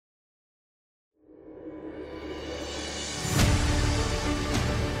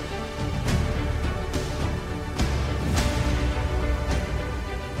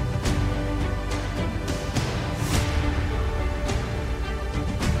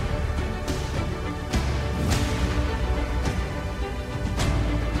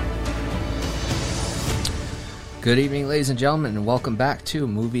Good evening, ladies and gentlemen, and welcome back to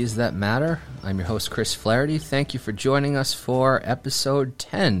Movies That Matter. I'm your host, Chris Flaherty. Thank you for joining us for episode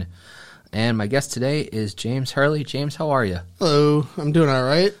 10. And my guest today is James Hurley. James, how are you? Hello. I'm doing all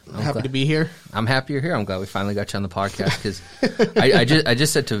right. Happy to be here. I'm happy you're here. I'm glad we finally got you on the podcast because I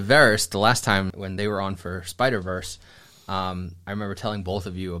just said to Varys the last time when they were on for Spider-Verse, I remember telling both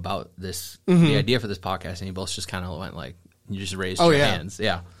of you about this, the idea for this podcast, and you both just kind of went like, you just raised your hands.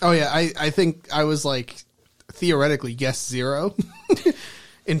 Yeah. Oh, yeah. I think I was like, theoretically, guess zero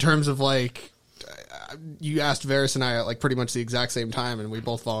in terms of like, you asked Varys and I at like pretty much the exact same time, and we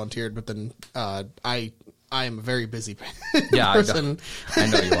both volunteered. But then I am a very busy person. I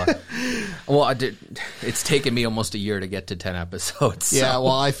know you are. Well, it's taken me almost a year to get to 10 episodes. So. Yeah,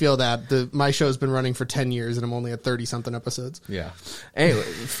 well, I feel that my show's been running for 10 years, and I'm only at 30-something episodes. Yeah. Anyway,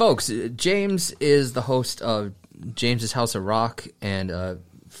 folks, James is the host of James's House of Rock and a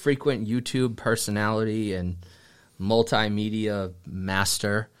frequent YouTube personality and multimedia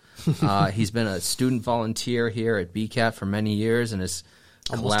master. He's been a student volunteer here at BCAT for many years and has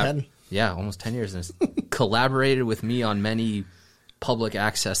almost 10. Yeah, almost 10 years, and has collaborated with me on many public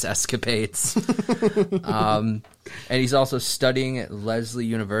access escapades. And he's also studying at Lesley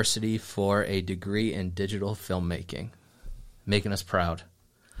University for a degree in digital filmmaking, making us proud.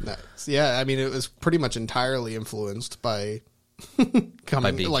 Nice. Yeah, I mean, it was pretty much entirely influenced by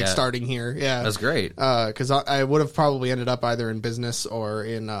starting here. Yeah, that's great. Because I would have probably ended up either in business or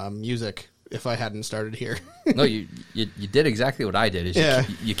in music if I hadn't started here. No, you did exactly what I did.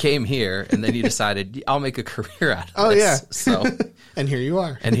 You came here and then you decided I'll make a career out of this. Oh yeah. So and here you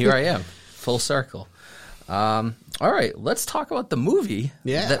are. And here I am, full circle. All right, let's talk about the movie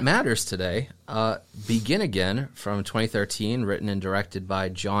that matters today. Begin Again from 2013, written and directed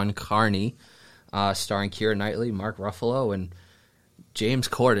by Micheal Carney, starring Keira Knightley, Mark Ruffalo, and James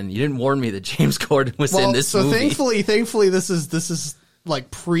Corden. You didn't warn me that James Corden was in this movie. So thankfully, this is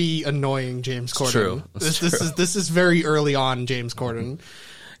like pre-annoying James Corden. True. This is very early on James Corden.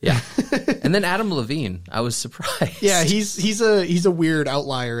 Yeah, and then Adam Levine. I was surprised. Yeah, he's a weird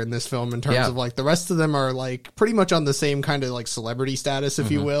outlier in this film in terms of like the rest of them are like pretty much on the same kind of like celebrity status,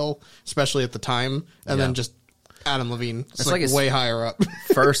 if you will, especially at the time, and then just Adam Levine. It's like way higher up.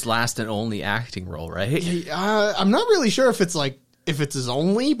 First, last, and only acting role, right? I'm not really sure if it's his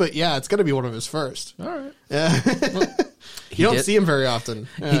only, but yeah, it's gonna be one of his first. All right. Yeah. Well, you don't see him very often.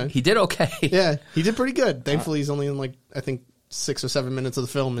 He did okay. Yeah, he did pretty good. Thankfully, he's only in like I think 6 or 7 minutes of the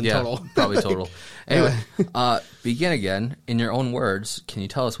film in total. Probably total. Anyway, Begin Again. In your own words, can you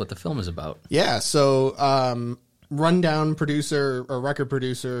tell us what the film is about? Yeah. So, rundown producer or record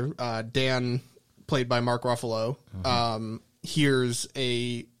producer Dan, played by Mark Ruffalo, hears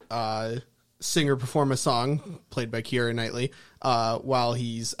a singer perform a song played by Keira Knightley while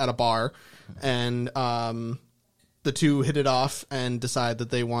he's at a bar, and the two hit it off and decide that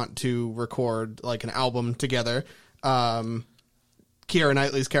they want to record like an album together. Keira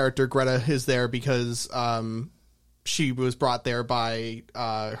Knightley's character Greta is there because she was brought there by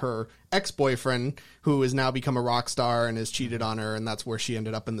her ex-boyfriend, who has now become a rock star and has cheated on her, and that's where she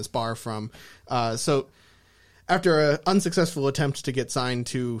ended up in this bar from. So after an unsuccessful attempt to get signed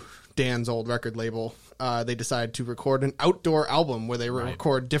to Dan's old record label, they decide to record an outdoor album where they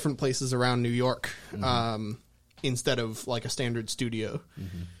record different places around New York instead of like a standard studio.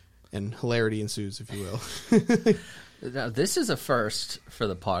 And hilarity ensues, if you will. Now, this is a first for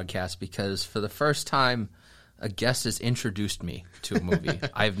the podcast because for the first time, a guest has introduced me to a movie.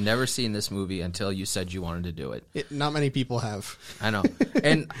 I've never seen this movie until you said you wanted to do it. Not many people have. I know.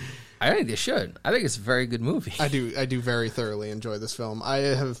 And I think they should. I think it's a very good movie. I do very thoroughly enjoy this film. I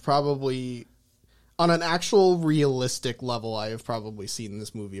have probably, on an actual realistic level, I have probably seen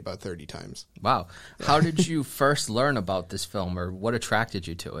this movie about 30 times. Wow. How did you first learn about this film, or what attracted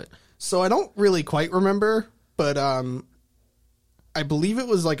you to it? So I don't really quite remember, but I believe it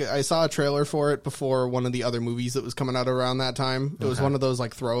was like I saw a trailer for it before one of the other movies that was coming out around that time. It was one of those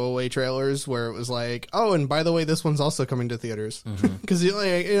like throwaway trailers where it was like, oh, and by the way, this one's also coming to theaters because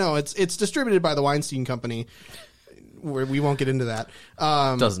it's distributed by the Weinstein Company. Where we won't get into that.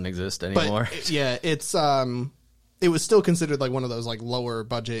 Doesn't exist anymore. But, yeah, it was still considered like one of those like lower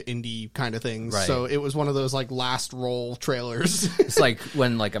budget indie kind of things. Right. So it was one of those like last roll trailers. It's like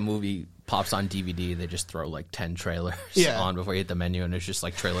when like a movie pops on DVD, they just throw like 10 trailers on before you hit the menu, and it's just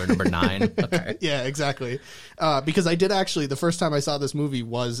like trailer number 9. Okay. Yeah, exactly. Because I did actually, the first time I saw this movie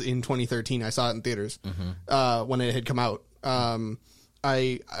was in 2013. I saw it in theaters when it had come out.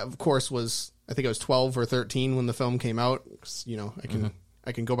 I, of course, I think I was 12 or 13 when the film came out. You know,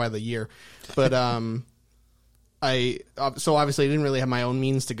 I can go by the year. But so obviously I didn't really have my own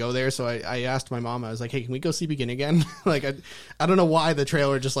means to go there, so I asked my mom. I was like, hey, can we go see Begin Again? Like, I don't know why the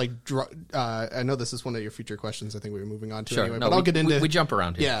trailer just like I know this is one of your future questions I think we were moving on to anyway, but I'll get into we jump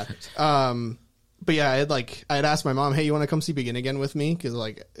around here. Yeah. But yeah, I had asked my mom, hey, you want to come see Begin Again with me? Because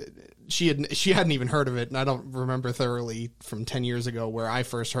like she hadn't even heard of it, and I don't remember thoroughly from 10 years ago where I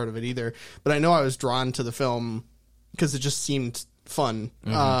first heard of it either. But I know I was drawn to the film because it just seemed fun.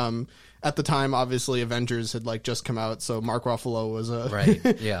 At the time, obviously, Avengers had like just come out, so Mark Ruffalo was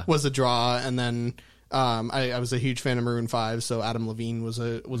was a draw, and then I was a huge fan of Maroon 5, so Adam Levine was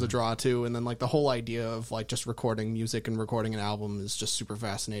a draw too, and then like the whole idea of like just recording music and recording an album is just super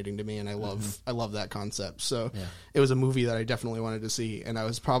fascinating to me, and I love that concept. So it was a movie that I definitely wanted to see, and I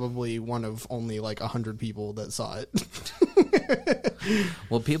was probably one of only like 100 people that saw it.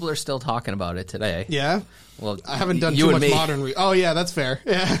 Well, people are still talking about it today. Yeah. Well, I haven't done too much modern. Oh yeah, that's fair.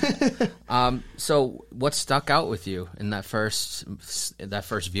 Yeah. So what stuck out with you in that first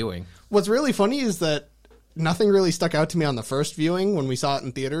viewing? What's really funny is that nothing really stuck out to me on the first viewing when we saw it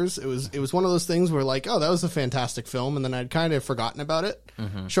in theaters. It was one of those things where like, oh, that was a fantastic film, and then I'd kind of forgotten about it.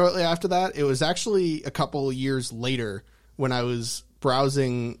 Shortly after that, it was actually a couple years later when I was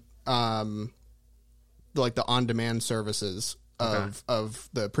browsing like the on-demand services of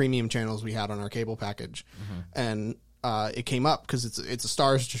the premium channels we had on our cable package, and it came up because it's a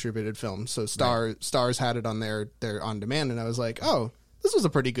Starz distributed film, so Starz had it on their on demand, and I was like, oh, this was a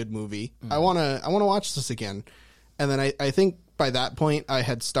pretty good movie. I wanna watch this again. And then I think by that point I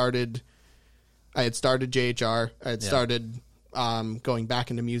had started JHR. I had started going back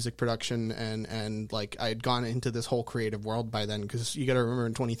into music production, and like I had gone into this whole creative world by then, because you got to remember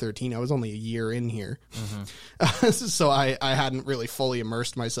in 2013 I was only a year in here. So I hadn't really fully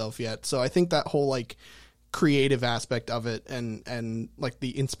immersed myself yet. So I think that whole like creative aspect of it, and like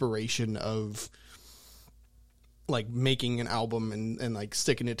the inspiration of like making an album and like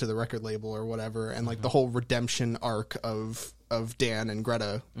sticking it to the record label or whatever, and like the whole redemption arc of Dan and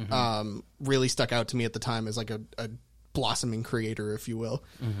Greta really stuck out to me at the time as like a blossoming creator, if you will.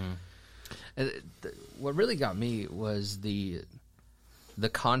 What really got me was the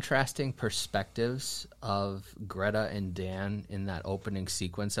contrasting perspectives of Greta and Dan in that opening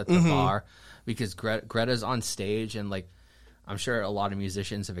sequence at the bar, because Greta's on stage, and like I'm sure a lot of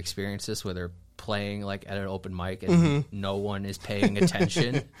musicians have experienced this where they're playing like at an open mic and no one is paying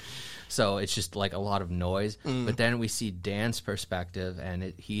attention. So it's just like a lot of noise. But then we see Dan's perspective,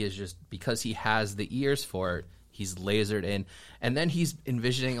 and he is just, because he has the ears for it, he's lasered in, and then he's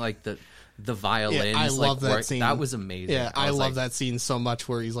envisioning like the violins. I love that scene. That was amazing. Yeah, I love that scene so much,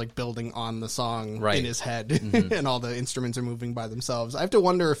 where he's like building on the song in his head, and all the instruments are moving by themselves. I have to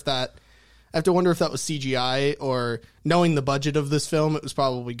wonder if that was CGI, or, knowing the budget of this film, it was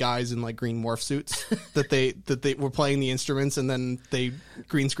probably guys in like green morph suits that they were playing the instruments, and then they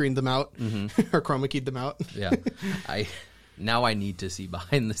green screened them out or chroma keyed them out. Yeah, Now I need to see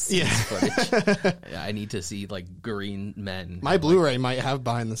behind the scenes footage. I need to see like green men. My Blu-ray might have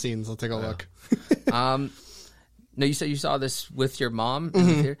behind the scenes. I'll take a look. No, you said you saw this with your mom.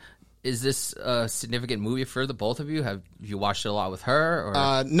 Is this a significant movie for the both of you? Have you watched it a lot with her?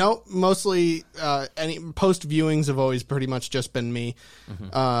 Or? No, mostly any post viewings have always pretty much just been me.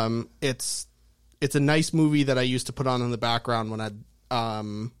 It's a nice movie that I used to put on in the background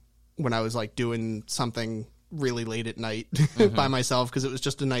when I was like doing something really late at night by myself, because it was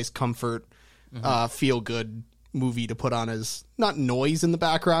just a nice comfort, feel good movie to put on as not noise in the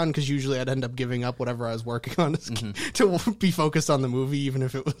background, because usually I'd end up giving up whatever I was working on to be focused on the movie, even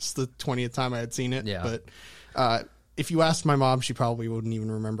if it was the 20th time I had seen it. Yeah. But if you asked my mom, she probably wouldn't even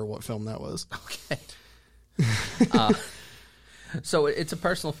remember what film that was. Okay. So it's a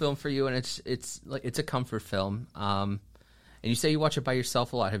personal film for you, and it's a comfort film. And you say you watch it by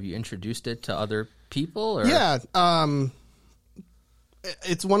yourself a lot. Have you introduced it to other people? Or? Yeah.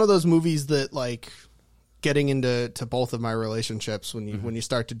 It's one of those movies that, like, getting into both of my relationships, when you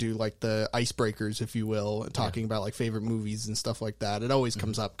start to do like the icebreakers, if you will, talking about like favorite movies and stuff like that, it always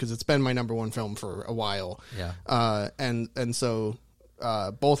comes up, because it's been my number one film for a while. Yeah. And so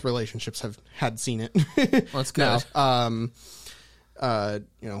both relationships had seen it. Well, that's good. Now,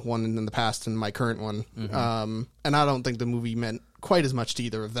 one in the past and my current one. And I don't think the movie meant quite as much to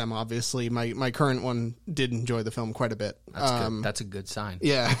either of them, obviously. My current one did enjoy the film quite a bit. That's good. That's a good sign.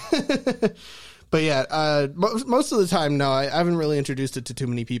 Yeah. But yeah, most of the time, no, I haven't really introduced it to too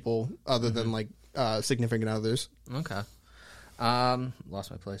many people other than like significant others. Okay.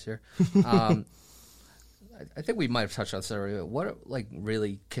 Lost my place here. I think we might have touched on this already. But what like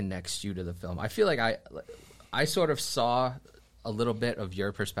really connects you to the film? I feel like I sort of saw a little bit of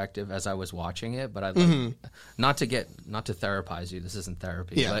your perspective as I was watching it, but I'd like not to therapize you. This isn't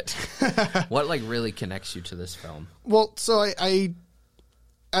therapy, but what like really connects you to this film? Well, so I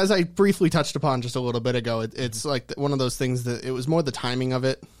as I briefly touched upon just a little bit ago, it's like one of those things that it was more the timing of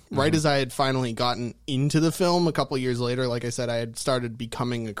it. Right as I had finally gotten into the film a couple years later, like I said, I had started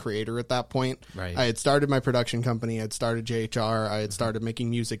becoming a creator at that point. Right. I had started my production company. I had started JHR. I had started making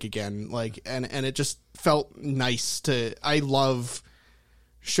music again. Like, and it just felt nice I love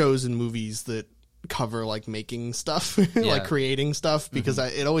shows and movies that cover like making stuff, like creating stuff, because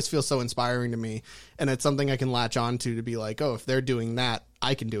it always feels so inspiring to me. And it's something I can latch on to be like, oh, if they're doing that,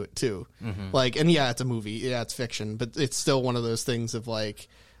 I can do it too. Like, and yeah, it's a movie. Yeah, it's fiction, but it's still one of those things of like,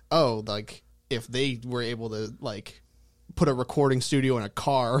 oh, like if they were able to like put a recording studio in a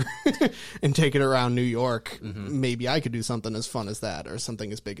car and take it around New York, maybe I could do something as fun as that or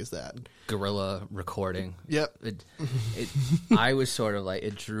something as big as that. Guerrilla recording. Yep. I was sort of like,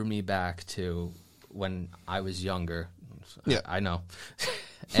 it drew me back to when I was younger. Yeah, I know.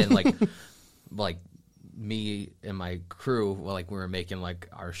 And like me and my crew, well, like we were making like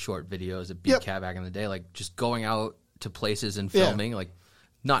our short videos at BCAT back in the day, like just going out to places and filming, like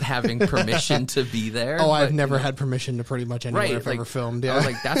not having permission to be there. Oh, I've never had permission to pretty much anywhere I've ever filmed. Yeah. I was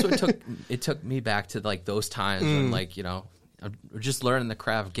like, that's what took me back to like those times when like, you know, I'm just learning the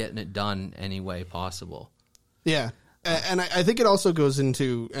craft, getting it done any way possible. Yeah. And I think it also goes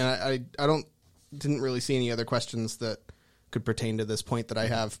into, and I didn't really see any other questions that could pertain to this point that I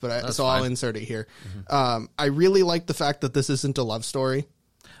have, but I'll insert it here. I really like the fact that this isn't a love story.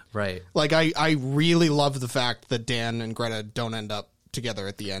 Right. Like I really love the fact that Dan and Greta don't end up together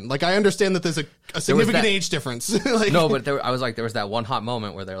at the end. Like I understand that there's a significant age difference. Like, no, but I was like, there was that one hot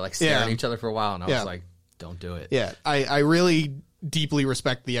moment where they're like staring at each other for a while, and I was like, don't do it. Yeah, I really deeply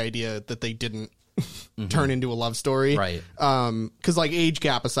respect the idea that they didn't turn into a love story. Right. Because like age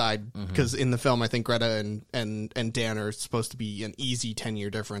gap aside, because in the film I think Greta and Dan are supposed to be an easy 10-year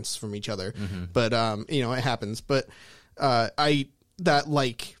difference from each other. But you know, it happens. But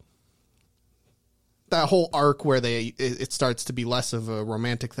that whole arc where it starts to be less of a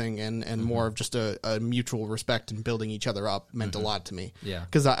romantic thing and more of just a mutual respect and building each other up meant a lot to me. Yeah.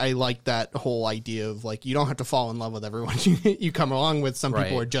 Because I like that whole idea of like, you don't have to fall in love with everyone you come along with. Some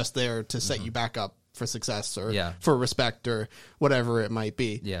people are just there to set you back up for success or for respect or whatever it might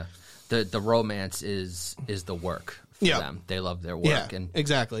be. Yeah. The romance is the work for them. They love their work. And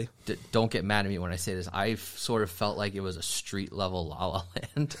exactly. Don't get mad at me when I say this. I sort of felt like it was a street level La La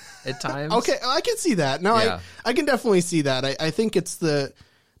Land at times. Okay, I can see that. No, I can definitely see that. I think it's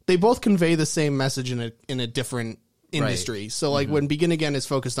they both convey the same message in a different industry. Right. So like when Begin Again is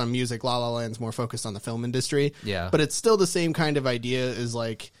focused on music, La La Land's more focused on the film industry. Yeah. But it's still the same kind of idea as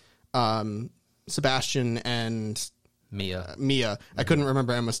like Sebastian and Mia. I couldn't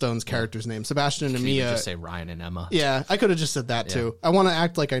remember Emma Stone's character's name. Sebastian and Mia. Just say Ryan and Emma. Yeah, I could have just said that too. I want to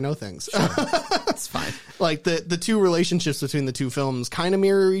act like I know things. Sure. It's fine. Like the two relationships between the two films kind of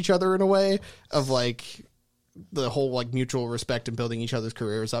mirror each other in a way of like the whole like mutual respect and building each other's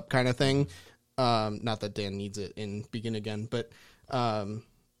careers up kind of thing. Not that Dan needs it in Begin Again, but La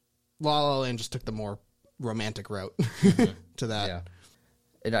La Land just took the more romantic route to that. Yeah.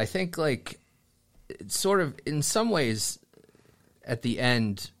 And I think like it's sort of in some ways at the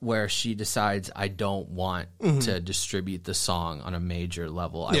end where she decides I don't want to distribute the song on a major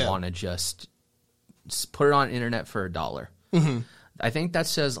level. I want to just put it on internet for $1. I think that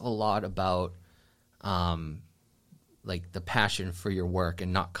says a lot about like the passion for your work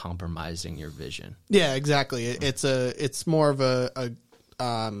and not compromising your vision. Yeah, exactly. It's more of a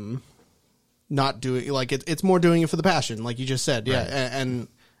not doing like it's more doing it for the passion, like you just said. Yeah, right.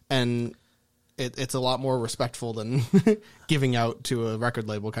 and it's a lot more respectful than giving out to a record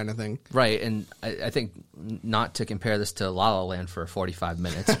label kind of thing. Right, and I think not to compare this to La La Land for 45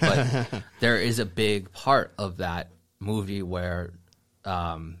 minutes, but there is a big part of that movie where,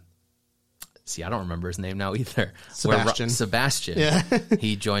 I don't remember his name now either. Sebastian. Yeah.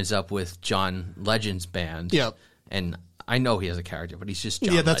 He joins up with John Legend's band. Yep. And I know he has a character, but he's just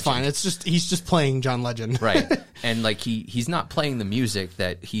John Legend. That's fine. He's just playing John Legend. Right. And like he's not playing the music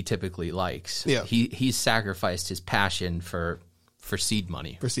that he typically likes. Yeah. He's sacrificed his passion for seed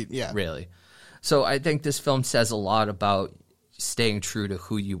money. For seed, yeah. Really. So I think this film says a lot about staying true to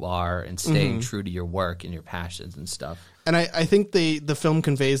who you are and staying true to your work and your passions and stuff. And I think the film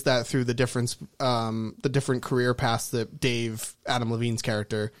conveys that through the different career paths that Dave, Adam Levine's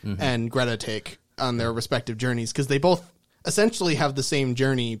character, and Greta take on their respective journeys, because they both essentially have the same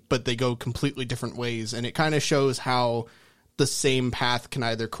journey, but they go completely different ways, and it kind of shows how the same path can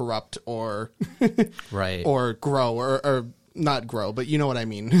either corrupt or right or grow not grow, but you know what I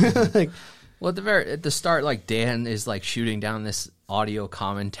mean. Like, well, at the start, like Dan is like shooting down this audio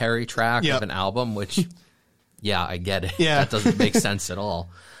commentary track of an album, which, yeah, I get it. Yeah, that doesn't make sense at all.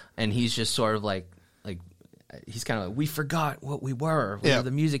 And he's just sort of like he's kind of like, we forgot what we were. We were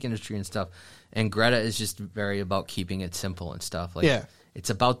the music industry and stuff. And Greta is just very about keeping it simple and stuff. Like, it's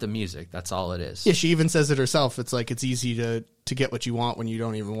about the music. That's all it is. Yeah, she even says it herself. It's like it's easy to get what you want when you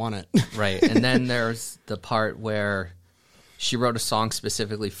don't even want it. Right. And then there's the part where she wrote a song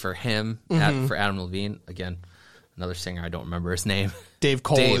specifically for him, for Adam Levine. Again, another singer. I don't remember his name. Dave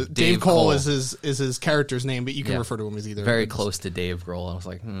Cole. Dave Cole is his character's name, but you can refer to him as either. Very close to Dave Grohl. I was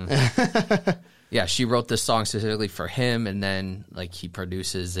like, Yeah, she wrote this song specifically for him, and then like he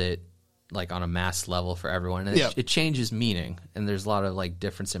produces it like on a mass level for everyone. And it changes meaning, and there's a lot of like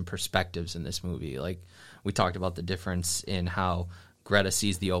difference in perspectives in this movie. Like we talked about the difference in how Greta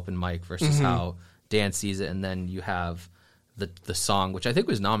sees the open mic versus how Dan sees it, and then you have the song, which I think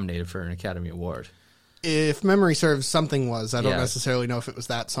was nominated for an Academy Award. If memory serves, something was. I don't necessarily know if it was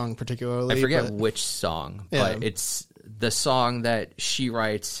that song particularly. I forget which song, but it's the song that she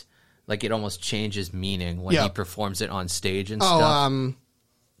writes. Like it almost changes meaning when he performs it on stage and stuff.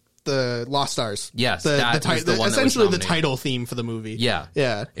 The Lost Stars. Yes, essentially the title theme for the movie. Yeah,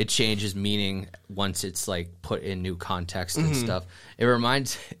 yeah. It changes meaning once it's like put in new context and stuff. It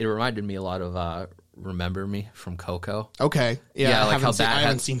reminded me a lot of Remember Me from Coco. Okay, yeah. Like I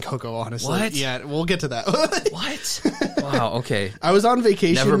haven't seen Coco, honestly. What? Yeah, we'll get to that. What? Wow. Okay. I was on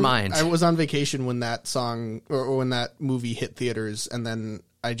vacation. Never mind. I was on vacation when that song or when that movie hit theaters, and then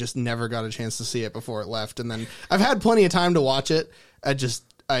I just never got a chance to see it before it left. And then I've had plenty of time to watch it.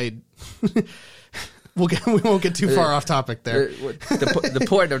 We won't get too far off topic there. The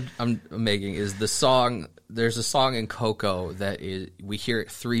point I'm making is the song. There's a song in Coco that we hear it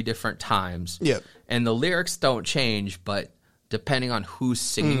 3 different times. Yep. And the lyrics don't change, but depending on who's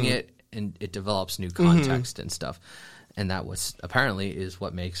singing it, and it develops new context and stuff. And that apparently is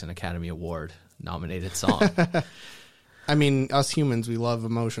what makes an Academy Award nominated song. I mean, us humans, we love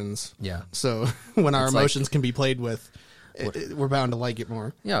emotions. Yeah. So when our emotions can be played with, we're bound to like it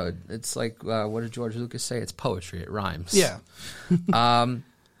more. Yeah, it's like, what did George Lucas say? It's poetry. It rhymes. Yeah.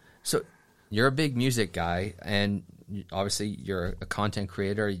 So you're a big music guy, and obviously you're a content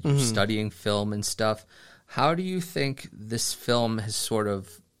creator. You're studying film and stuff. How do you think this film has sort of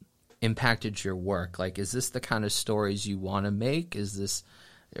impacted your work? Like, is this the kind of stories you want to make?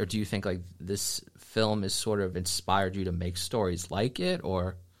 Or do you think like this film has sort of inspired you to make stories like it?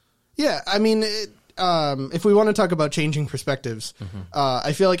 Or yeah, I mean, if we want to talk about changing perspectives,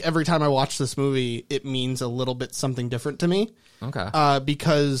 I feel like every time I watch this movie, it means a little bit something different to me. Okay.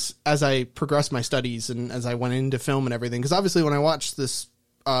 Because as I progressed my studies and as I went into film and everything, because obviously when I watched this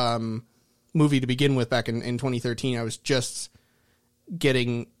movie to begin with back in 2013, I was just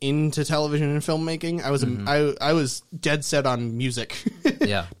getting into television and filmmaking. I was dead set on music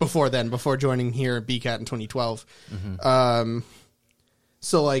before joining here at BCAT in 2012.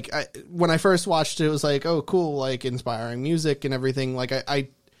 So like when I first watched it, it was like, oh cool, like inspiring music and everything. Like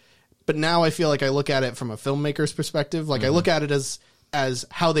but now I feel like I look at it from a filmmaker's perspective. Like I look at it as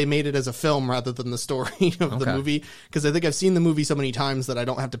how they made it as a film rather than the story of the movie. Because I think I've seen the movie so many times that I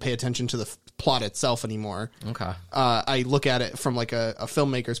don't have to pay attention to the plot itself anymore. Okay. I look at it from like a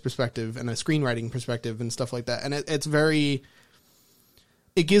filmmaker's perspective and a screenwriting perspective and stuff like that. And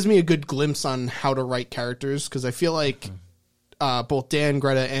it gives me a good glimpse on how to write characters. Because I feel like both Dan,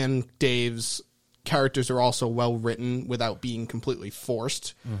 Greta, and Dave's characters are also well written without being completely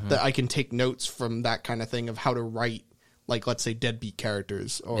forced. That I can take notes from that kind of thing of how to write, like, let's say deadbeat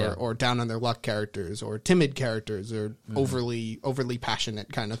characters or down on their luck characters or timid characters or overly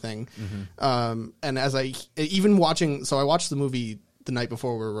passionate kind of thing. And as I watched the movie the night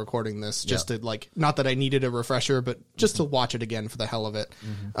before we were recording this, just to like, not that I needed a refresher, but just to watch it again for the hell of it,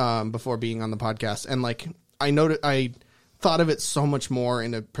 before being on the podcast. And like, I thought of it so much more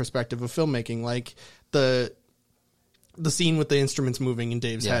in a perspective of filmmaking, like the scene with the instruments moving in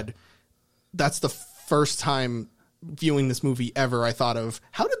Dave's head. That's the first time viewing this movie ever I thought of,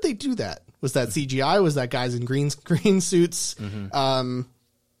 how did they do that? Was that CGI? Was that guys in green suits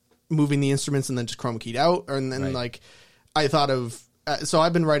moving the instruments and then just chroma keyed out? And then like I thought of so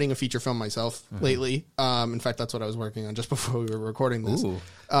I've been writing a feature film myself lately. In fact, that's what I was working on just before we were recording this.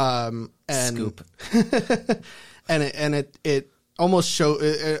 And Scoop. And it almost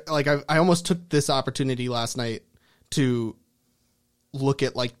showed, like I almost took this opportunity last night to look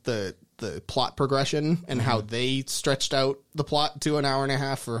at like the plot progression and how they stretched out the plot to an hour and a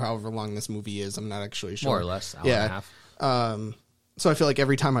half or however long this movie is. I'm not actually sure. More or less, hour and a half. So I feel like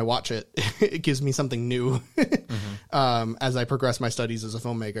every time I watch it, it gives me something new as I progress my studies as a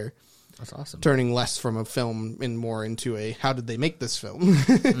filmmaker. That's awesome. Turning less from a film and more into a, how did they make this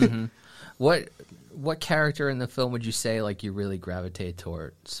film? What character in the film would you say like you really gravitate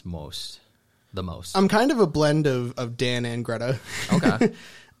towards the most? I'm kind of a blend of Dan and Greta. Okay.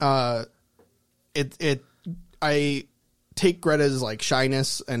 I take Greta's like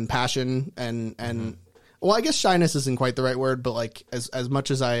shyness and passion and well, I guess shyness isn't quite the right word, but like as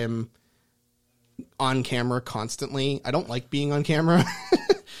much as I am on camera constantly, I don't like being on camera.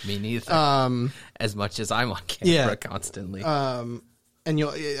 Me neither. As much as I'm on camera constantly. And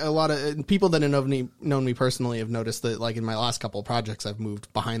a lot of people that have known me personally have noticed that, like in my last couple of projects, I've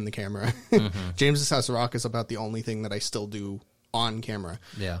moved behind the camera. James's House of Rock is about the only thing that I still do on camera.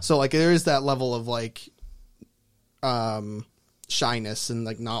 Yeah. So like there is that level of like shyness and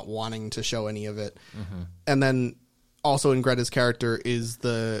like not wanting to show any of it. And then also in Greta's character is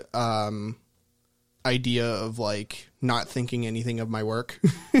the idea of like not thinking anything of my work.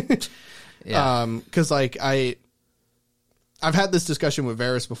 Because like I've had this discussion with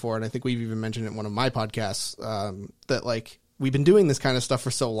Varys before, and I think we've even mentioned it in one of my podcasts, that like we've been doing this kind of stuff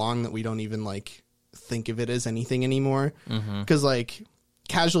for so long that we don't even like think of it as anything anymore. Because like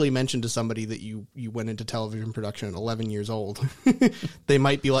casually mention to somebody that you went into television production at 11 years old, they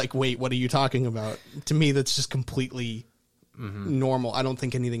might be like, wait, what are you talking about? To me, that's just completely normal. I don't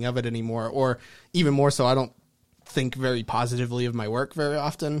think anything of it anymore. Or even more so, I don't think very positively of my work very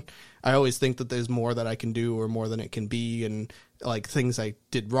often. I always think that there's more that I can do or more than it can be, and like things I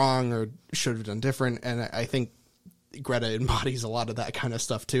did wrong or should have done different. And I think Greta embodies a lot of that kind of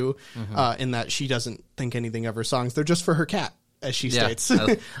stuff too, in that she doesn't think anything of her songs. They're just for her cat, as she states.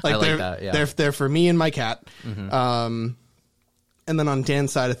 I like that. Yeah. They're for me and my cat. And then on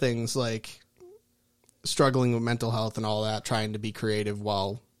Dan's side of things, like struggling with mental health and all that, trying to be creative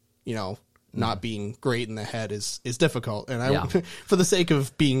while, not being great in the head is difficult. And for the sake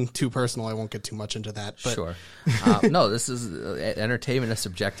of being too personal, I won't get too much into that. But. Sure. No, this is entertainment is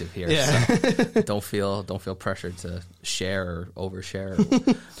subjective here. Yeah. So don't feel pressured to share or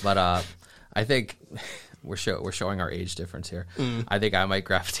overshare. But I think we're showing our age difference here. I think I might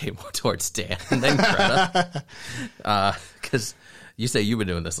gravitate more towards Dan than Greta. Because you say you've been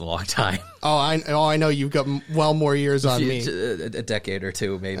doing this a long time. Oh, I know you've got well more years on me. A decade or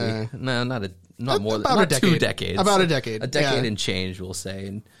two, maybe. No, not more about than a decade. 2 decades. About a decade. A decade and change, we'll say.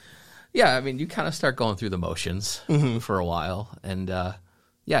 And yeah, I mean, you kind of start going through the motions for a while, and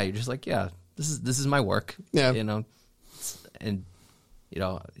you're just like, this is my work. Yeah, and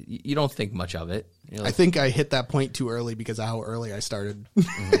you don't think much of it. I think I hit that point too early because of how early I started.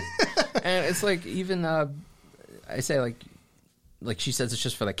 And it's like even I say like she says it's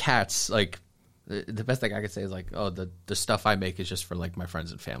just for the cats. Like the best thing I could say is like, oh, the stuff I make is just for like my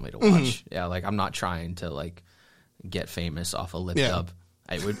friends and family to watch. Yeah, like I'm not trying to like get famous off a lip dub.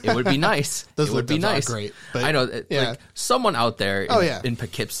 It would be nice. Those it would be nice. Are great. But, I know. Like someone out there in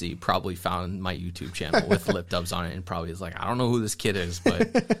Poughkeepsie probably found my YouTube channel with lip dubs on it and probably is like, I don't know who this kid is,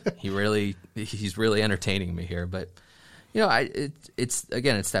 but he's really entertaining me here. But it's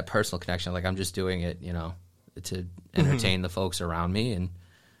that personal connection. Like I'm just doing it, to entertain the folks around me, and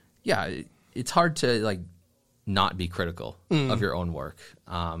it's hard to like not be critical of your own work.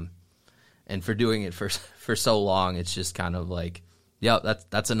 And for doing it for so long, it's just kind of like,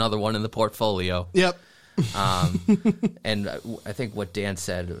 that's another one in the portfolio. Yep. And I think what Dan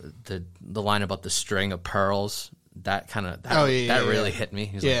said, the line about the string of pearls, that really hit me.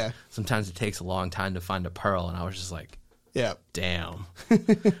 He's like, sometimes it takes a long time to find a pearl, and I was just like, damn,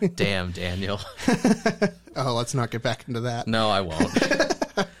 Daniel. Oh, let's not get back into that. No, I won't.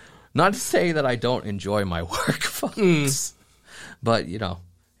 Not to say that I don't enjoy my work, folks, but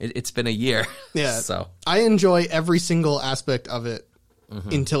it's been a year. Yeah. So I enjoy every single aspect of it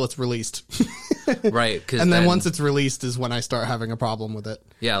until it's released. Right. And then once it's released is when I start having a problem with it.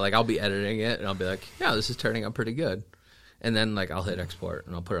 Yeah. Like I'll be editing it and I'll be like, this is turning out pretty good. And then like I'll hit export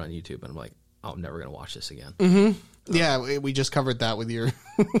and I'll put it on YouTube and I'm like, oh, I'm never going to watch this again. Yeah, we just covered that with your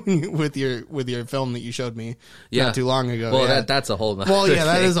with your film that you showed me not too long ago. Well, that's a whole other thing.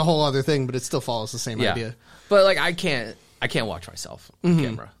 That is a whole other thing, but it still follows the same idea. But like I can't watch myself on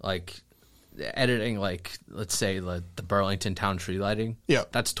camera. Like editing, like let's say the Burlington town tree lighting. Yeah,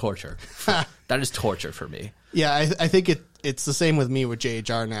 that's torture. That is torture for me. Yeah, I think it's the same with me with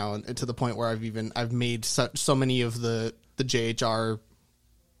JHR now, and to the point where I've made so many of the JHR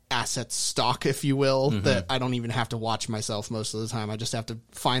assets stock, if you will, that I don't even have to watch myself most of the time. I just have to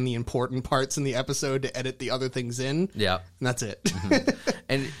find the important parts in the episode to edit the other things in. Yeah. And that's it.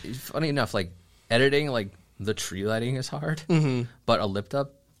 And funny enough, like editing, like the tree lighting is hard, Mm-hmm. but a lip dub,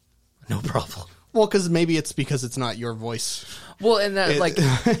 no problem. Well, because maybe it's because it's not your voice. Well, and that like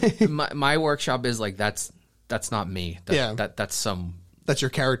my workshop is like that's not me. That's your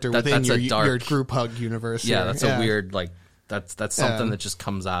character within your group hug universe. Yeah, that's a weird like that's something that just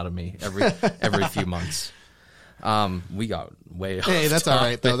comes out of me every few months. We got way off that's topic. all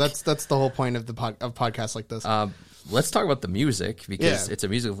right though. That's the whole point of of podcasts like this. Let's talk about the music because it's a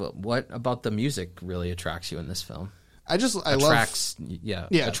musical. What about the music really attracts you in this film? Attracts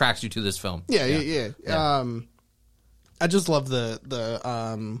you to this film. Yeah. I just love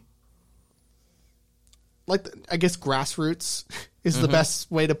the I guess grassroots is the best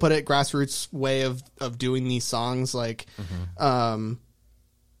way to put it. Grassroots way of doing these songs. Like, my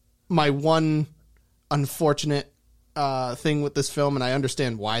one unfortunate thing with this film, and I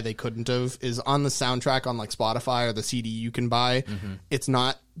understand why they couldn't have, is on the soundtrack on like Spotify or the CD you can buy. It's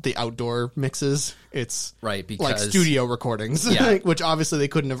not the outdoor mixes. It's because like studio recordings, which obviously they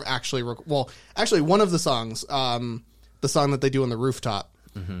couldn't have actually. Actually, one of the songs, the song that they do on the rooftop,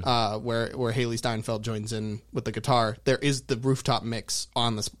 where Haley Steinfeld joins in with the guitar, there is the rooftop mix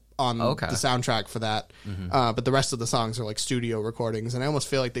on the soundtrack for that. But the rest of the songs are like studio recordings, and I almost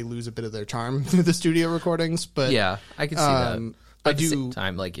feel like they lose a bit of their charm through the studio recordings. But yeah, I can see that. But at the same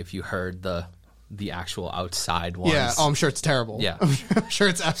time, like if you heard the actual outside ones, I'm sure it's terrible. Yeah, I'm sure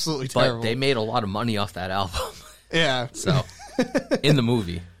it's absolutely terrible. But they made a lot of money off that album. Yeah, so in the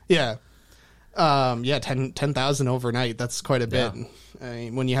movie, 10,000 overnight. That's quite a bit. Yeah. I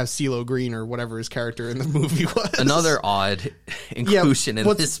mean, when you have CeeLo Green or whatever his character in the movie was. Another odd inclusion in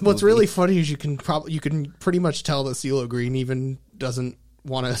this movie. What's really funny is you can pretty much tell that CeeLo Green even doesn't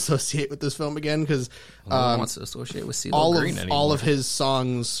want to associate with this film again, because no one wants to associate with CeeLo Green anymore. All of his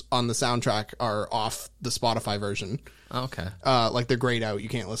songs on the soundtrack are off the Spotify version. Okay. Like they're grayed out. You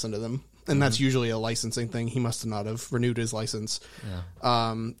can't listen to them. And that's usually a licensing thing. He must not have renewed his license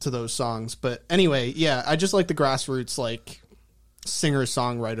to those songs. But anyway, I just like the grassroots, like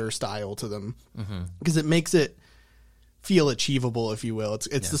singer-songwriter style to them, because it makes it feel achievable, if you will.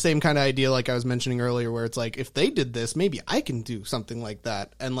 It's the same kind of idea like I was mentioning earlier, where it's like, if they did this, maybe I can do something like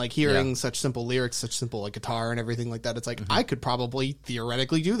that. And like hearing such simple lyrics, such simple like guitar and everything like that, it's like I could probably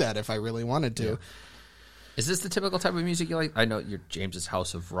theoretically do that if I really wanted to. Is this the typical type of music you like? I know you're James's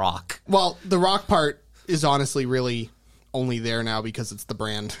House of Rock. Well, the rock part is honestly really only there now because it's the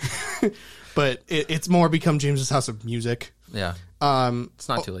brand. But it's more become James's House of Music. Yeah. It's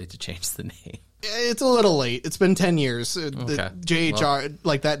not too late to change the name. It's a little late. It's been 10 years. Okay. The JHR,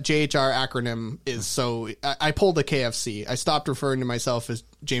 like that JHR acronym is so... I pulled a KFC. I stopped referring to myself as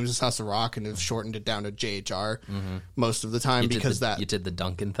James's House of Rock and have shortened it down to JHR most of the time because You did the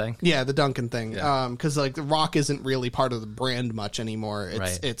Duncan thing? Yeah, the Duncan thing. Because like the rock isn't really part of the brand much anymore.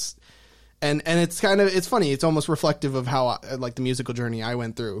 It's And it's kind of, it's funny. It's almost reflective of how like the musical journey I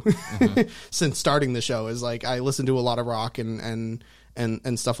went through since starting the show. Is like I listened to a lot of rock and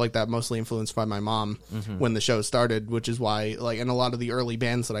stuff like that, mostly influenced by my mom when the show started, which is why like, and a lot of the early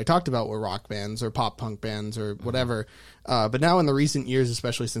bands that I talked about were rock bands or pop punk bands or whatever. But now in the recent years,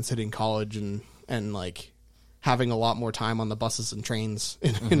 especially since hitting college and like having a lot more time on the buses and trains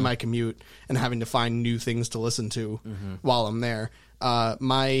in my commute and having to find new things to listen to while I'm there,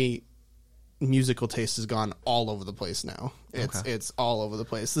 my musical taste has gone all over the place now. It's all over the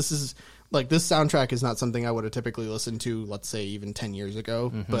place. This is like, this soundtrack is not something I would have typically listened to, let's say even 10 years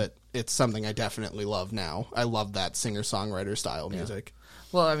ago, but it's something I definitely love now. I love that singer-songwriter style music.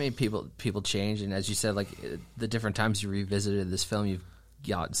 Well, I mean, people change, and as you said, like the different times you revisited this film, you've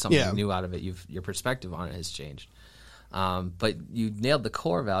got something new out of it. Your perspective on it has changed. But you nailed the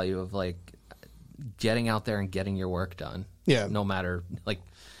core value of like getting out there and getting your work done. Yeah. No matter like,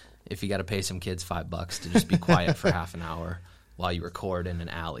 if you got to pay some kids $5 to just be quiet for half an hour while you record in an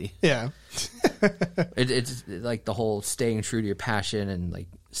alley. Yeah. It's like the whole staying true to your passion and like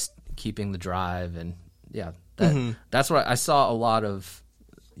keeping the drive. And that's what I saw a lot of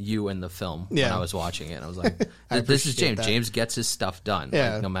you in the film when I was watching it. And I was like, this is James. That. James gets his stuff done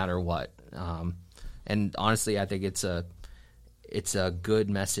like, no matter what. And honestly, I think it's a good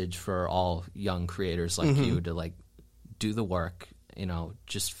message for all young creators like you to like do the work. You know,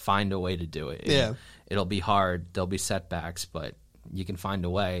 just find a way to do it. And it'll be hard. There'll be setbacks, but you can find a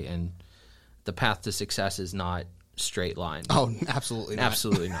way. And the path to success is not straight line. Oh, absolutely not.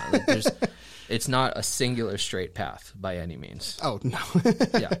 Absolutely not. Like, it's not a singular straight path by any means. Oh, no.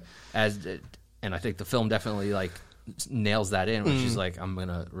 And I think the film definitely like nails that in, which is like, I'm going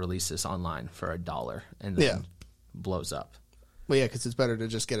to release this online for $1 and then blows up. Well, yeah, because it's better to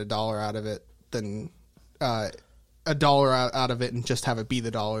just get $1 out of it than... $1 out of it and just have it be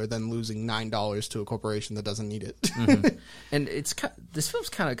the dollar than losing $9 to a corporation that doesn't need it. And this film's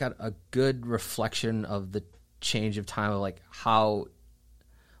kind of got a good reflection of the change of time of like how,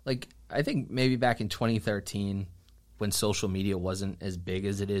 like, I think maybe back in 2013 when social media wasn't as big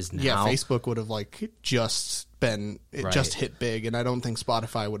as it is now. Yeah, Facebook would have like just hit big, and I don't think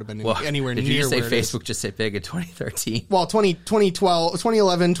Spotify would have been anywhere near. If you just say where Facebook just hit big in 2013. Well,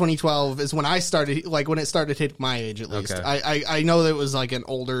 2011, 2012 is when I started, like when it started hitting my age at least. Okay. I know that it was like an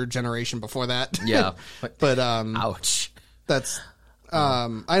older generation before that. Yeah. but ouch. That's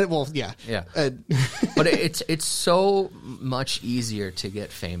yeah. But it's so much easier to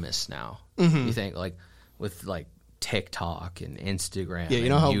get famous now. You think like with like TikTok and Instagram, yeah, you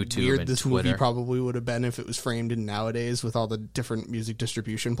know how YouTube weird and this Twitter. movie probably would have been if it was framed in nowadays with all the different music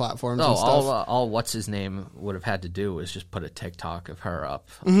distribution platforms and stuff. All what's his name would have had to do was just put a TikTok of her up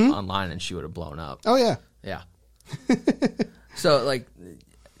online, and she would have blown up. Oh yeah, yeah. So like,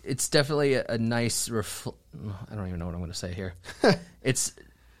 it's definitely a nice. I don't even know what I'm going to say here.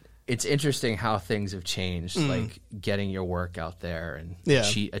 It's interesting how things have changed, like getting your work out there and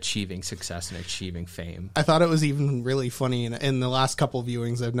achieving success and achieving fame. I thought it was even really funny in the last couple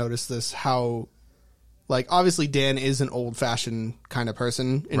viewings. I've noticed this, how, like, obviously Dan is an old-fashioned kind of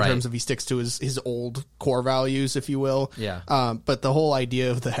person in terms of he sticks to his old core values, if you will. Yeah. But the whole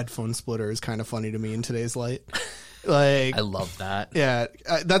idea of the headphone splitter is kind of funny to me in today's light. Like, I love that. Yeah,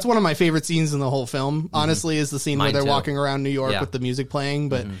 that's one of my favorite scenes in the whole film. Honestly, is the scene where they're walking around New York with the music playing.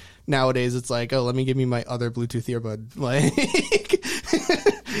 But nowadays, it's like, oh, let me give me my other Bluetooth earbud. Like,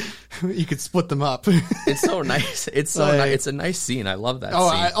 you could split them up. It's so nice. It's so nice. It's a nice scene. I love that.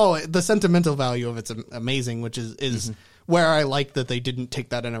 Scene. The sentimental value of it's amazing, which is where I like that they didn't take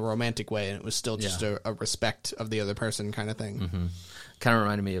that in a romantic way, and it was still just a respect of the other person kind of thing. Kind of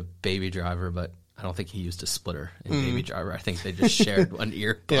reminded me of Baby Driver, but I don't think he used a splitter in Baby Driver. I think they just shared one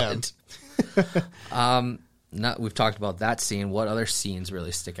earbud. We've talked about that scene. What other scenes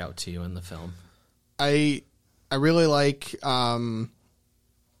really stick out to you in the film? I really like the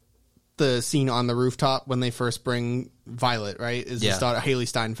scene on the rooftop when they first bring Violet, right? Is his daughter Haley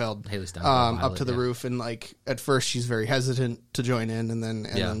Steinfeld Violet, up to the roof, and like at first she's very hesitant to join in, and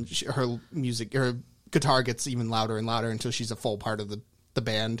then her guitar gets even louder and louder until she's a full part of the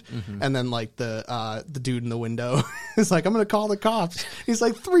band. And then like the dude in the window is like, I'm gonna call the cops. He's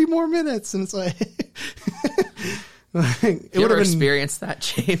like, 3 more minutes, and it's like it would have experienced that,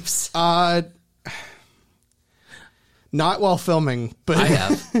 James. Not while filming, but I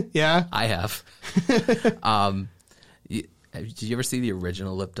have. Yeah, I have. Did you ever see the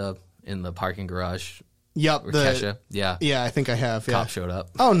original lip dub in the parking garage? Yep. Kesha? Yeah, I think I have. Cop showed up.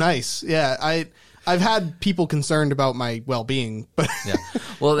 Oh, nice. Yeah, I've had people concerned about my well-being, but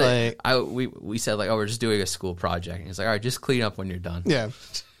well, we said like, oh, we're just doing a school project, and he's like, all right, just clean up when you're done. Yeah,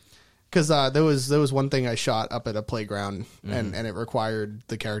 because there was one thing I shot up at a playground, and it required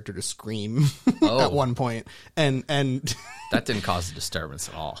the character to scream at one point, and that didn't cause a disturbance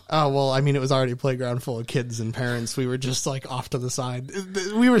at all. Oh well, I mean, it was already a playground full of kids and parents. We were just like off to the side.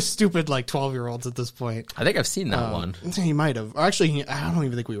 We were stupid like 12-year-olds at this point. I think I've seen that one. He might have. Actually, I don't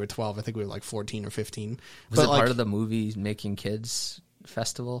even think we were 12. I think we were like 14 or 15. Was it part of the movie Making Kids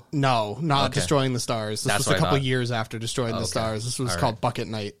festival? No, not Destroying the Stars. This was a couple years after Destroying the Stars. This was called Bucket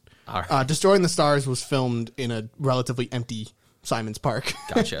Night. Right. Destroying the Stars was filmed in a relatively empty Simon's Park.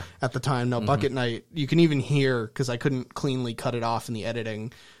 Gotcha. At the time. No, Bucket Night, you can even hear, because I couldn't cleanly cut it off in the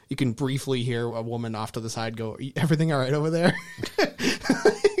editing, you can briefly hear a woman off to the side go, everything all right over there?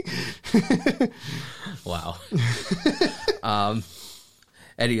 Wow.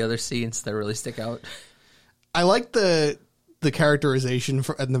 Any other scenes that really stick out? I like the characterization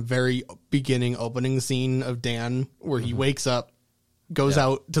in the very beginning opening scene of Dan, where he wakes up, goes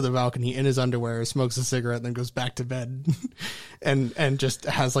out to the balcony in his underwear, smokes a cigarette, and then goes back to bed, and just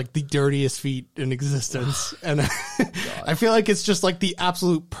has like the dirtiest feet in existence. And I feel like it's just like the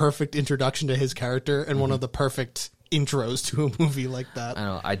absolute perfect introduction to his character, and one of the perfect intros to a movie like that. I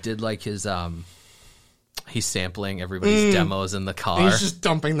know. I did like his he's sampling everybody's demos in the car. And he's just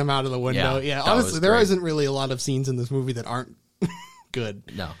dumping them out of the window. Yeah, honestly, there isn't really a lot of scenes in this movie that aren't good.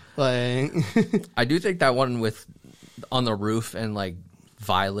 No. Like I do think that one with on the roof and like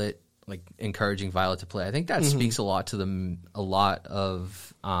Violet, like encouraging Violet to play, I think that speaks a lot to a lot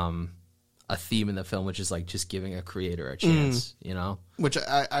of a theme in the film, which is like just giving a creator a chance, you know? Which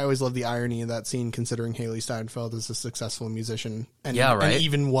I always love the irony of that scene, considering Haley Steinfeld is a successful musician. And, right. And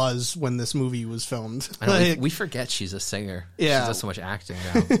even was when this movie was filmed. I know, we forget she's a singer. Yeah. She does so much acting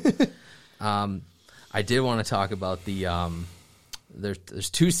now. I did want to talk about the there's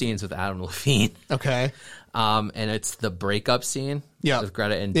two scenes with Adam Levine. Okay. And it's the breakup scene with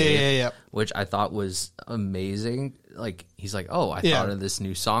Greta and Dave, which I thought was amazing. Like, he's like, oh, I thought of this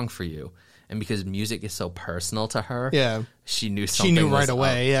new song for you. And because music is so personal to her, she knew something. She knew right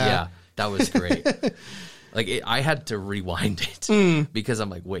away, yeah, that was great. Like, I had to rewind it because I'm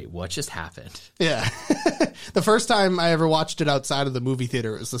like, wait, what just happened? Yeah. The first time I ever watched it outside of the movie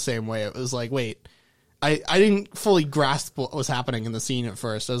theater, it was the same way. It was like, wait, I didn't fully grasp what was happening in the scene at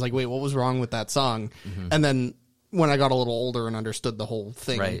first. I was like, wait, what was wrong with that song? And then when I got a little older and understood the whole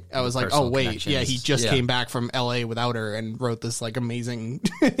thing, I was like, oh, wait, he just came back from L.A. without her and wrote this, like, amazing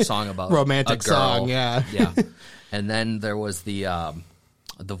song about romantic a girl. song. Yeah. And then there was the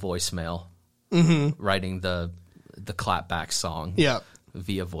voicemail. Writing the clapback song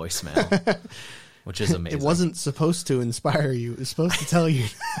via voicemail, which is amazing. It wasn't supposed to inspire you. It was supposed to tell you.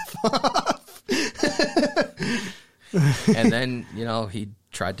 And then, he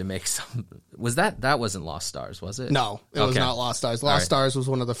tried to make some... That wasn't Lost Stars, was it? No, it was not Lost Stars. Lost Stars was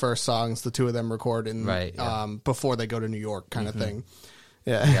one of the first songs the two of them record before they go to New York kind of thing.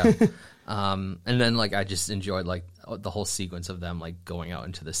 Yeah. And then, like, I just enjoyed, like, the whole sequence of them, like, going out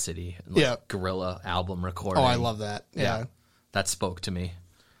into the city and, like, guerrilla album recording. Oh, I love that. Yeah. That spoke to me.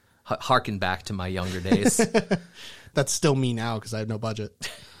 Harken back to my younger days. That's still me now because I have no budget.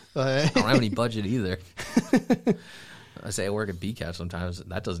 I don't have any budget either. I say I work at BCAP sometimes.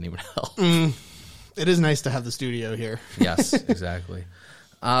 That doesn't even help. It is nice to have the studio here. Yes, exactly.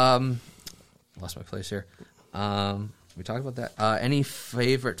 Lost my place here. We talked about that. Any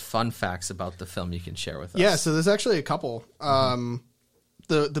favorite fun facts about the film you can share with us? Yeah, so there's actually a couple.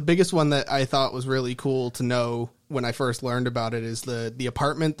 The biggest one that I thought was really cool to know when I first learned about it is the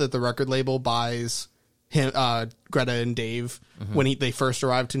apartment that the record label buys Greta and Dave when they first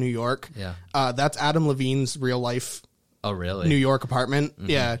arrived to New York. Yeah, that's Adam Levine's real life. Oh, really? New York apartment.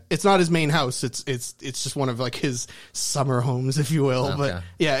 Yeah, it's not his main house. It's just one of like his summer homes, if you will. Okay. But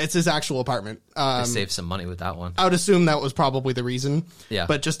yeah, it's his actual apartment. They saved some money with that one. I would assume that was probably the reason. Yeah.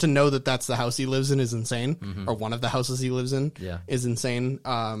 But just to know that that's the house he lives in is insane, or one of the houses he lives in is insane.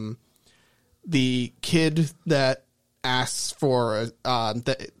 The kid that asks for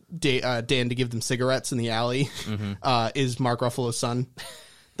Dan to give them cigarettes in the alley is Mark Ruffalo's son.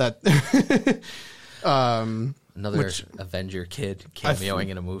 That. Another Avenger kid cameoing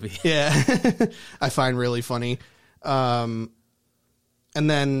in a movie. Yeah, I find really funny. And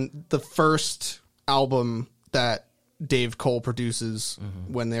then the first album that Dave Cole produces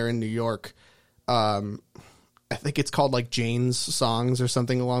when they're in New York, I think it's called like Jane's Songs or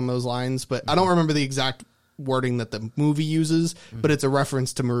something along those lines, but I don't remember the exact wording that the movie uses, but it's a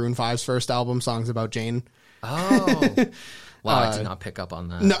reference to Maroon 5's first album, Songs About Jane. Oh, wow, I did not pick up on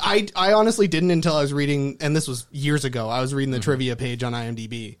that. No, I honestly didn't until I was reading, and this was years ago, I was reading the trivia page on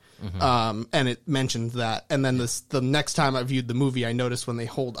IMDb, and it mentioned that. And then the next time I viewed the movie, I noticed when they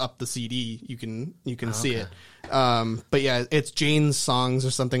hold up the CD, you can see it. But yeah, it's Jane's Songs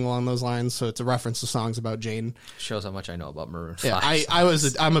or something along those lines, so it's a reference to songs about Jane. Shows how much I know about Maroon 5.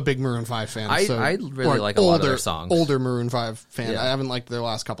 Yeah, I'm a big Maroon 5 fan. I really like a lot of their songs. Older Maroon 5 fan. Yeah. I haven't liked their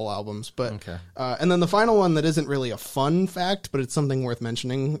last couple albums, but and then the final one that isn't really a fun fact, but it's something worth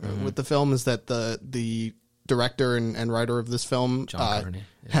mentioning with the film is that the director and writer of this film John Carney,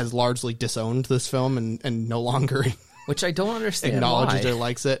 has largely disowned this film and no longer which I don't understand acknowledges or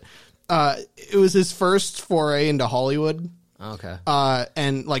likes it. It was his first foray into Hollywood. Okay.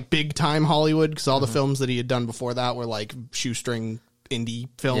 And like big time Hollywood, because all the films that he had done before that were like shoestring indie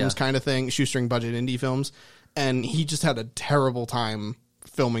films kind of thing, shoestring budget indie films. And he just had a terrible time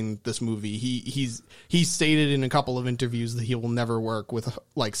filming this movie. He stated in a couple of interviews that he will never work with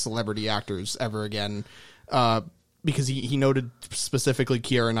like celebrity actors ever again. Because he noted specifically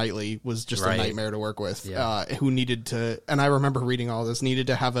Keira Knightley was just a nightmare to work with, who needed to, and I remember reading all this, needed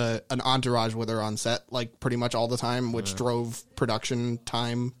to have an entourage with her on set, like pretty much all the time, which drove production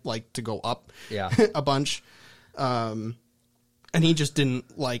time like to go up a bunch. And he just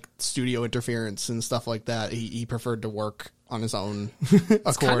didn't like studio interference and stuff like that. He preferred to work on his own accord.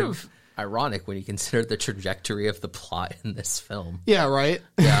 It's kind of ironic when you consider the trajectory of the plot in this film. Yeah, right?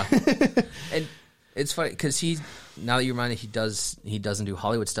 Yeah. And it's funny because now that you remind me, he doesn't do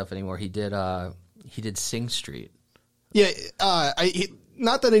Hollywood stuff anymore. He did Sing Street. Yeah,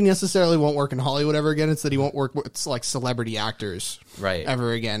 not that he necessarily won't work in Hollywood ever again. It's that he won't work with like celebrity actors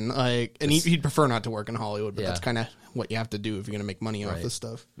ever again. Like, and he'd prefer not to work in Hollywood, but that's kind of what you have to do if you're going to make money off this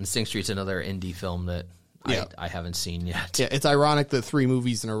stuff. And Sing Street's another indie film that I haven't seen yet. Yeah, it's ironic that 3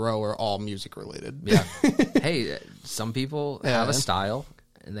 movies in a row are all music related. Yeah. Hey, some people have a style.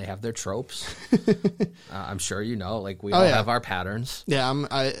 and they have their tropes. I'm sure you know, like we all have our patterns. Yeah,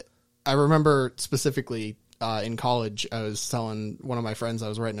 I remember specifically in college, I was telling one of my friends I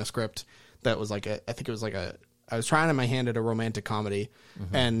was writing a script that was like I was trying my hand at a romantic comedy,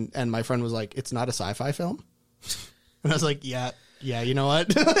 and my friend was like, "It's not a sci-fi film," and I was like, "Yeah, you know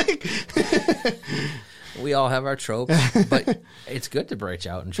what?" We all have our tropes, but it's good to branch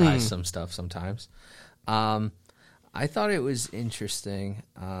out and try some stuff sometimes. I thought it was interesting.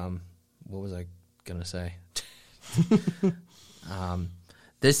 What was I gonna say?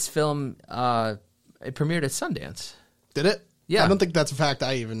 This film it premiered at Sundance. Did it? Yeah. I don't think that's a fact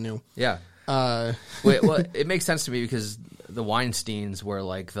I even knew. Yeah. Well, it makes sense to me because the Weinsteins were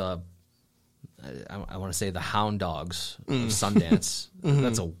like I want to say the hound dogs of Sundance.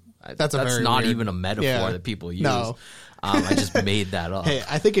 That's not even a metaphor that people use. No. I just made that up. Hey,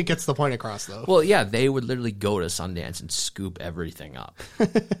 I think it gets the point across, though. Well, yeah, they would literally go to Sundance and scoop everything up.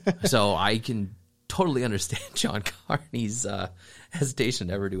 So I can totally understand John Carney's hesitation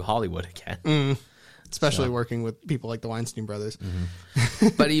to ever do Hollywood again. Especially working with people like the Weinstein brothers.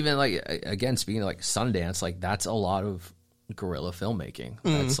 But even, like, again, speaking of, like, Sundance, like, that's a lot of guerrilla filmmaking.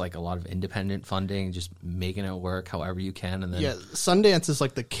 That's like a lot of independent funding, just making it work however you can. And then Sundance is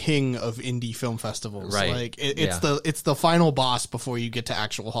like the king of indie film festivals. Right. Like it's the final boss before you get to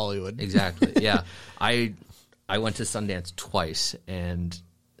actual Hollywood. Exactly. Yeah. I went to Sundance twice, and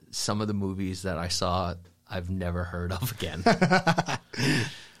some of the movies that I saw I've never heard of again.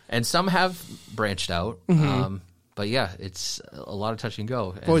 And some have branched out. But yeah, it's a lot of touch and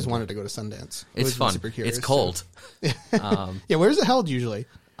go. I've always wanted to go to Sundance. It's fun. It's cold. Yeah, where is it held usually?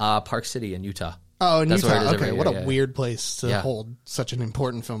 Park City in Utah. Oh, in Utah. Okay, what a weird place to hold such an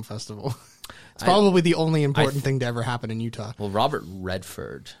important film festival. It's probably the only important thing to ever happen in Utah. Well, Robert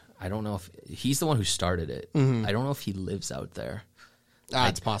Redford, I don't know if he's the one who started it. I don't know if he lives out there.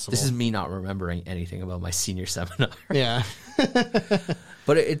 It's possible. This is me not remembering anything about my senior seminar. Yeah.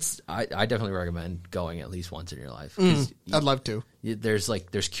 But I definitely recommend going at least once in your life. I'd love to.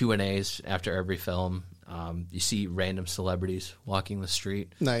 There's Q&As after every film. You see random celebrities walking the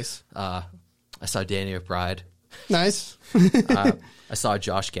street. Nice. I saw Danny McBride. Nice. I saw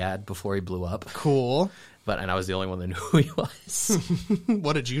Josh Gad before he blew up. Cool. And I was the only one that knew who he was.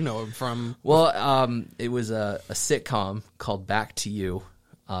 What did you know him from? Well, it was a sitcom called Back to You.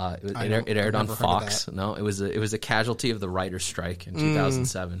 It aired on Fox. No, it was a casualty of the writer's strike in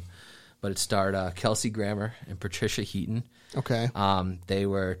 2007. But it starred Kelsey Grammer and Patricia Heaton. Okay. They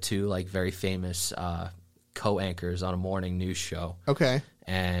were two like very famous co-anchors on a morning news show. Okay.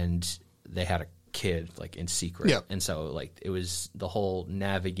 And they had a kid like in secret. Yep. And so like it was the whole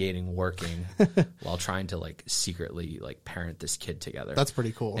navigating working while trying to like secretly like parent this kid together. That's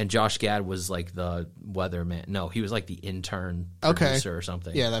pretty cool. And Josh Gad was like the weatherman. No, he was like the intern producer or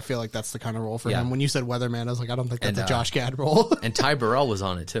something. Yeah, I feel like that's the kind of role for him. When you said weatherman, I was like, I don't think that's a Josh Gad role. And Ty Burrell was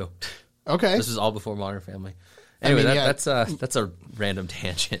on it too. Okay. This is all before Modern Family. Anyway, that's a random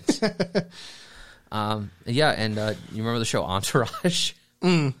tangent. And you remember the show Entourage?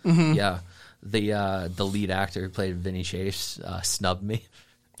 Yeah. The lead actor who played Vinny Chase snubbed me.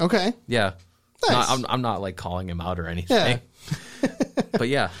 Okay. Yeah. Nice. I'm not like calling him out or anything. Yeah. But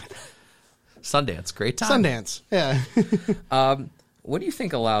yeah. Sundance, great time. Sundance, yeah. What do you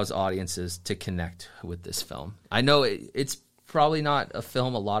think allows audiences to connect with this film? I know it's probably not a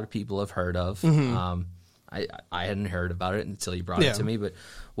film a lot of people have heard of. I hadn't heard about it until you brought it to me, but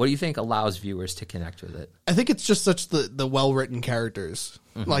what do you think allows viewers to connect with it? I think it's just such the well-written characters.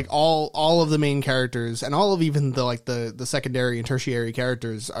 Like all of the main characters and all of even the secondary and tertiary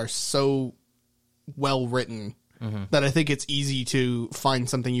characters are so well-written that I think it's easy to find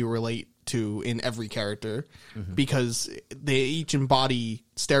something you relate to in every character because they each embody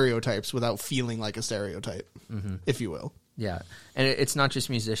stereotypes without feeling like a stereotype, if you will. Yeah, and it's not just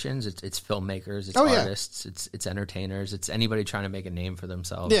musicians; it's filmmakers, it's artists, it's entertainers, it's anybody trying to make a name for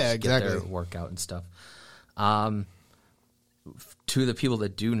themselves, get their work out and stuff. To the people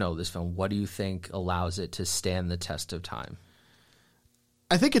that do know this film, what do you think allows it to stand the test of time?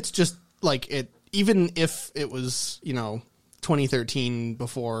 I think it's just like it. Even if it was 2013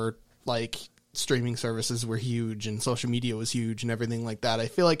 before like streaming services were huge and social media was huge and everything like that, I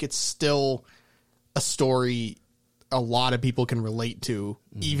feel like it's still a story a lot of people can relate to,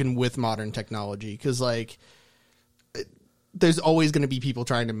 even with modern technology. Because, like, there's always going to be people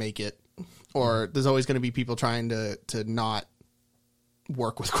trying to make it, or there's always going to be people trying to not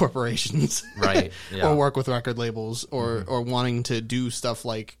work with corporations, right? Yeah. Or work with record labels, or wanting to do stuff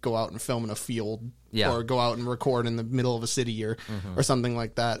like go out and film in a field, or go out and record in the middle of a city, or something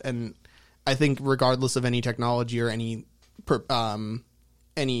like that. And I think regardless of any technology or any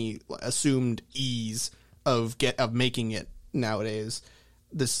any assumed ease of making it nowadays.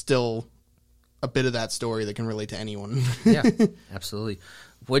 There's still a bit of that story that can relate to anyone. Yeah, absolutely.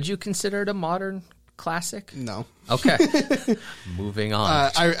 Would you consider it a modern classic? No. Okay. Moving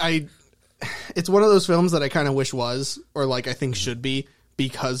on. It's one of those films that I kind of wish was, or like I think should be,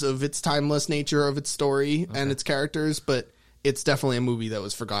 because of its timeless nature of its story and its characters, but it's definitely a movie that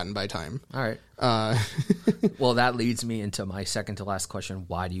was forgotten by time. All right. Well, that leads me into my second to last question.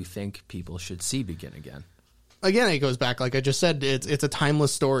 Why do you think people should see Begin Again? Again, it goes back, like I just said, it's a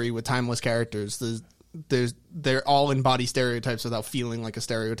timeless story with timeless characters. They're all embody stereotypes without feeling like a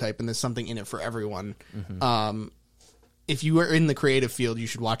stereotype, and there's something in it for everyone. Mm-hmm. If you are in the creative field, you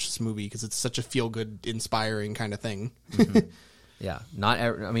should watch this movie because it's such a feel-good, inspiring kind of thing. Mm-hmm. Yeah, not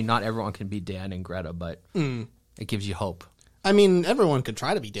everyone can be Dan and Greta, but it gives you hope. I mean, everyone can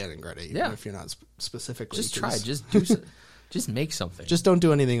try to be Dan and Greta, even if you're not specifically. Just try. Just do. Just make something. Just don't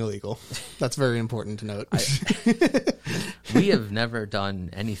do anything illegal. That's very important to note. We have never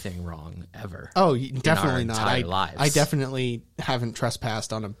done anything wrong ever. Oh, definitely not. Lives. I definitely haven't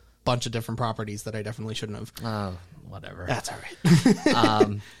trespassed on a bunch of different properties that I definitely shouldn't have. Oh, whatever. That's all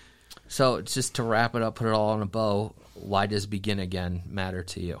right. So just to wrap it up, put it all on a bow, why does Begin Again matter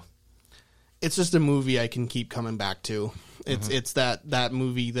to you? It's just a movie I can keep coming back to. It's that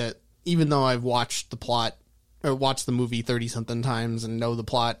movie that, even though I've watched the plot or watched the movie 30-something times and know the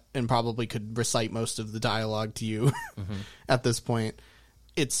plot and probably could recite most of the dialogue to you at this point,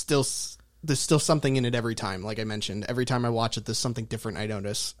 there's still something in it every time. Like I mentioned, every time I watch it, there's something different I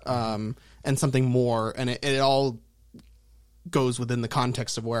notice, and something more, and it all goes within the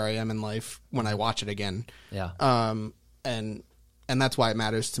context of where I am in life when I watch it again. Yeah. And that's why it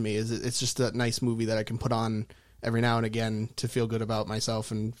matters to me. Is it's just a nice movie that I can put on every now and again to feel good about myself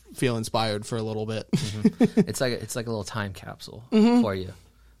and feel inspired for a little bit. It's like a little time capsule for you,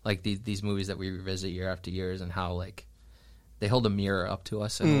 like these movies that we revisit year after years, and how like they hold a mirror up to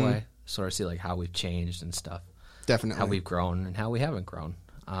us in a way, sort of see like how we've changed and stuff. Definitely, how we've grown and how we haven't grown.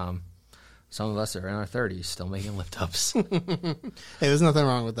 Some of us are in our 30s still making lip dubs. Hey, there's nothing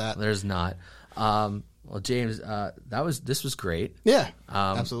wrong with that. There's not. Well, James, this was great. Yeah,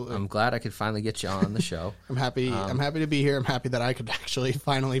 absolutely. I'm glad I could finally get you on the show. I'm happy. I'm happy to be here. I'm happy that I could actually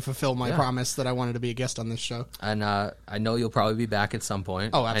finally fulfill my promise that I wanted to be a guest on this show. And I know you'll probably be back at some point.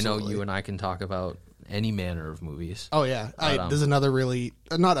 Oh, absolutely. I know you and I can talk about any manner of movies. Oh yeah, there's another really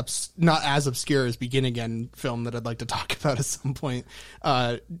not as obscure as Begin Again film that I'd like to talk about at some point.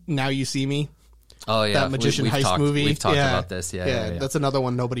 Now You See Me. Oh yeah, that magician heist movie. We've talked about this. Yeah. That's another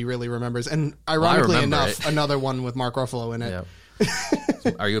one nobody really remembers, and ironically enough, another one with Mark Ruffalo in it.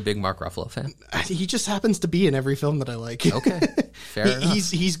 Yeah. Are you a big Mark Ruffalo fan? He just happens to be in every film that I like. Okay, fair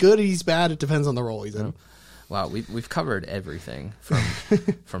enough. He's good. He's bad. It depends on the role he's in. Wow, we've covered everything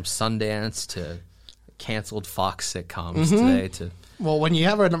from Sundance to canceled Fox sitcoms today to. Well, when you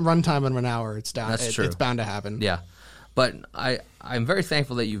have a runtime of an hour, it's down. That's true. It's bound to happen. Yeah. But I'm very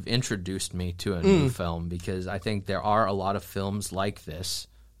thankful that you've introduced me to a new film, because I think there are a lot of films like this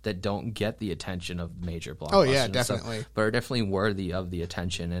that don't get the attention of major blockbusters. Oh, yeah, definitely. But are definitely worthy of the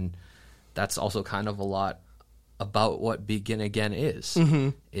attention. And that's also kind of a lot about what Begin Again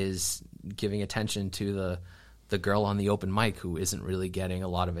is giving attention to the girl on the open mic who isn't really getting a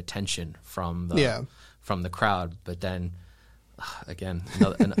lot of attention from the crowd. But then, again,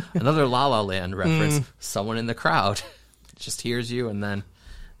 another La La Land reference, someone in the crowd just hears you, and then,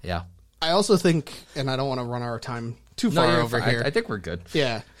 I also think, and I don't want to run our time too far over here. I think we're good.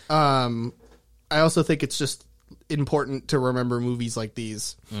 Yeah. I also think it's just important to remember movies like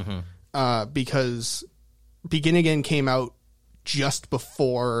these, because Begin Again came out just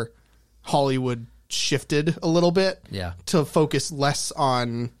before Hollywood shifted a little bit to focus less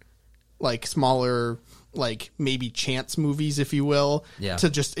on like smaller, like maybe chance movies, if you will, to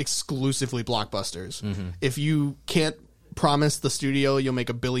just exclusively blockbusters. If you can't promise the studio you'll make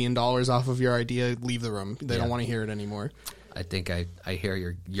 $1 billion off of your idea, leave the room. They don't want to hear it anymore. I think I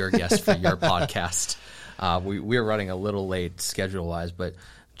hear your guest for your podcast. We're running a little late schedule wise, but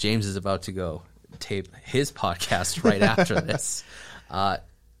James is about to go tape his podcast right after this.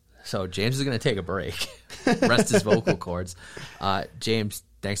 So James is going to take a break, rest his vocal cords. James,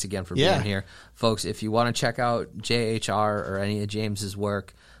 thanks again for being here. Folks, if you want to check out JHR or any of James's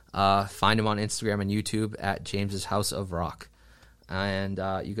work, find him on Instagram and YouTube at James's House of Rock. And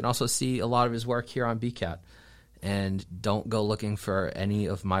you can also see a lot of his work here on BCAT. And don't go looking for any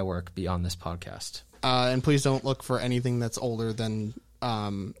of my work beyond this podcast. And please don't look for anything that's older than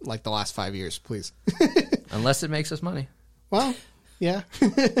like the last 5 years, please. Unless it makes us money. Well, yeah.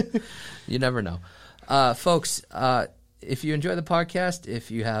 You never know. Folks, if you enjoy the podcast,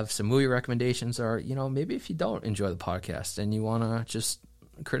 if you have some movie recommendations, or, you know, maybe if you don't enjoy the podcast and you want to just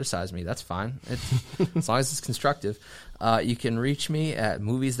criticize me, that's fine. As long as it's constructive. You can reach me at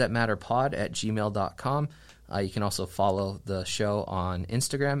moviesthatmatterpod@gmail.com. You can also follow the show on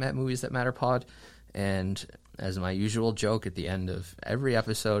Instagram at moviesthatmatterpod. And as my usual joke at the end of every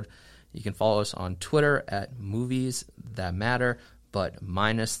episode, you can follow us on Twitter at moviesthatmatter, but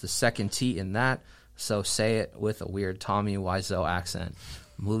minus the second T in that. So say it with a weird Tommy Wiseau accent.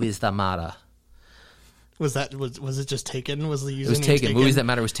 Movies that matter. Was it just taken? Was the username It was taken. Movies that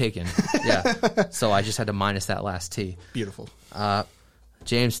matter was taken. Yeah. So I just had to minus that last T. Beautiful.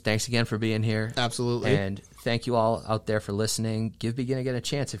 James, thanks again for being here. Absolutely. And thank you all out there for listening. Give Begin Again a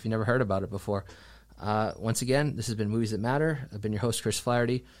chance if you never heard about it before. Once again, this has been Movies That Matter. I've been your host, Chris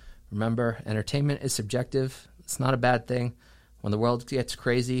Flaherty. Remember, entertainment is subjective. It's not a bad thing. When the world gets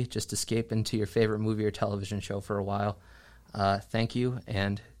crazy, just escape into your favorite movie or television show for a while. Thank you,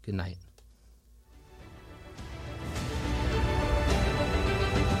 and good night.